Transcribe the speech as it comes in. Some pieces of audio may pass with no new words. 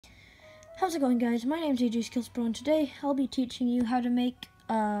How's it going, guys? My name's AJ Skills Pro, and today I'll be teaching you how to make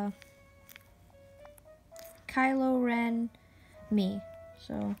Kylo Ren me.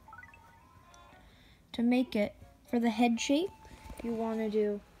 So, to make it, for the head shape, you want to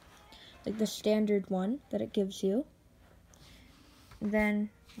do like the standard one that it gives you. Then,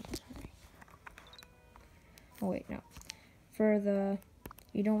 oh wait, no. For the,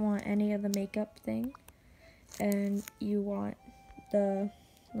 you don't want any of the makeup thing, and you want the,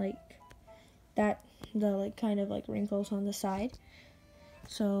 kind of like wrinkles on the side.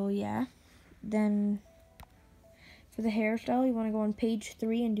 So yeah, then for the hairstyle, you want to go on page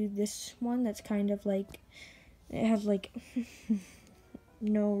 3 and do this one that's kind of like, it has like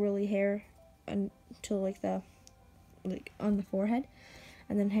no really hair until like on the forehead,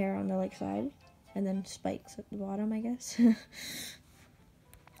 and then hair on the side, and then spikes at the bottom, I guess.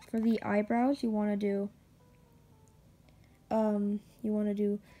 For the eyebrows, you want to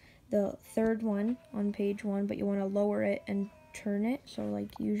do the third one on page 1, but you want to lower it and turn it. So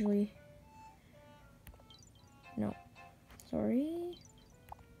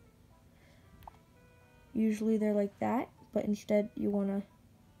usually they're like that, but instead you want to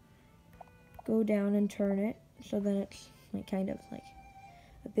go down and turn it, so then it's kind of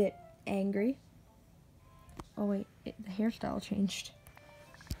a bit angry. Oh wait, the hairstyle changed.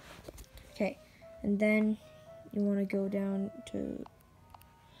 Okay, and then you want to go down to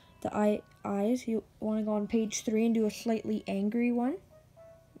the eyes. You want to go on page 3 and do a slightly angry one,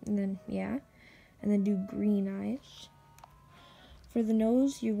 and then and then do green eyes. For the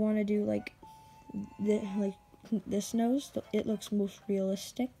nose, you want to do this nose. It looks most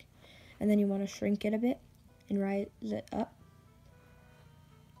realistic, and then you want to shrink it a bit and rise it up.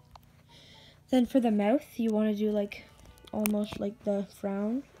 Then for the mouth, you want to do almost like the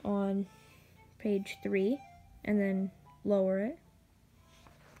frown on page 3, and then lower it.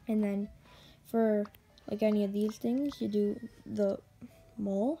 And then for any of these things, you do the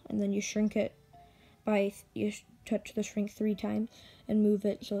mole, and then you shrink it you touch the shrink 3 times and move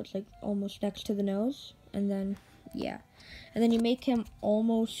it so it's almost next to the nose, and then and then you make him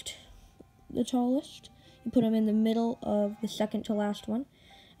almost the tallest. You put him in the middle of the second to last one,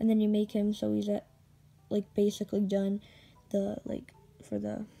 and then you make him so he's at basically done for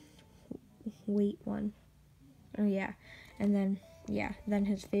the weight one. Oh yeah, and then then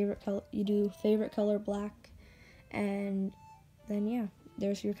his favorite color, you do favorite color black, and then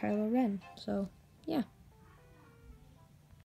there's your Kylo Ren. So yeah.